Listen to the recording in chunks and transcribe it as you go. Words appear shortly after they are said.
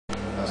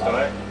Do it.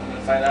 I'm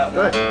gonna find out.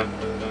 Go ahead.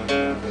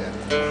 Yeah.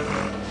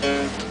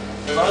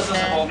 Rose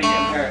doesn't hold me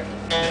getting hurt.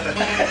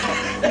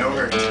 No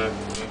hurt.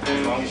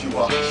 As long as you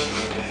watch.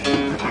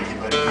 Monkey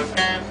buddy.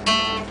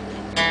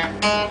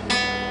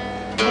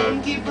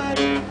 Monkey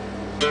buddy.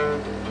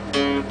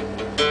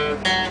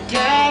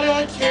 Got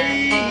a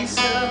case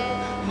of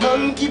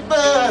monkey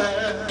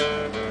butt.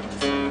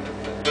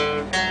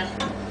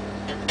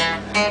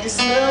 You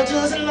smell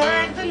just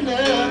like the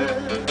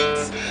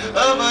nuts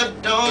of a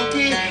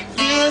donkey.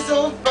 You're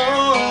so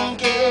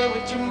funky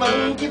with your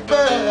monkey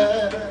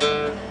butt.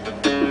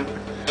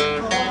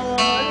 Oh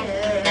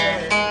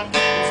yeah,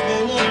 it's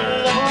been a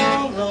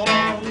long,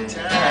 long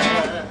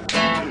time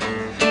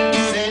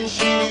since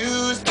you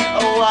used a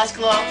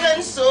washcloth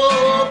and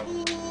soap.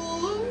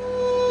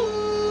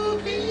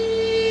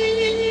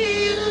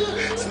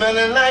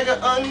 Smelling like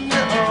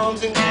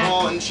underarms and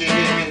corn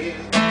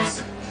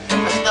chips. I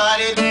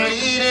started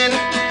bleeding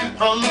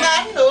from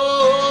my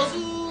nose.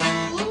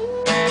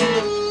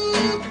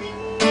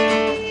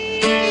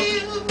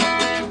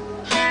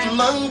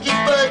 Monkey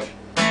butt,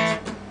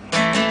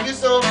 you're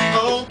so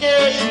funky.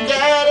 You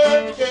got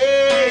a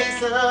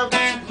case of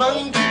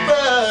monkey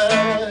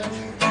butt.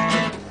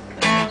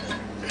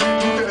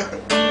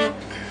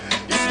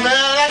 You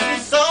smell like some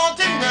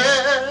salty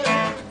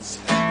nuts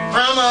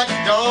from a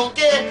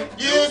donkey.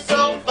 You're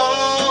so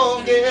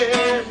funky,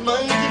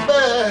 monkey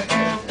butt.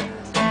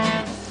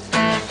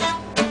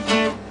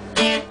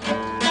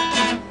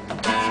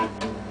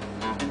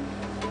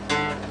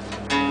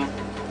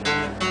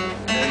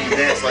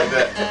 Dance like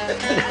that.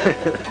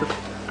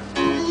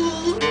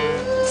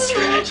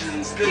 Scratching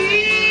and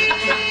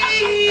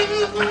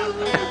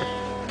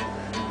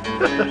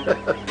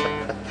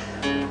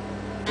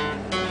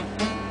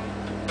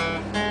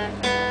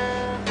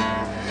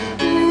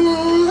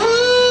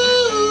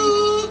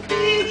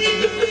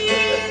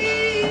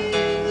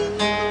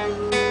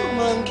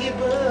monkey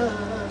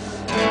butt.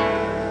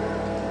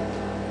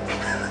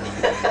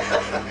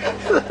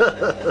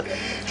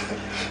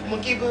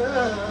 Monkey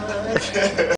butt.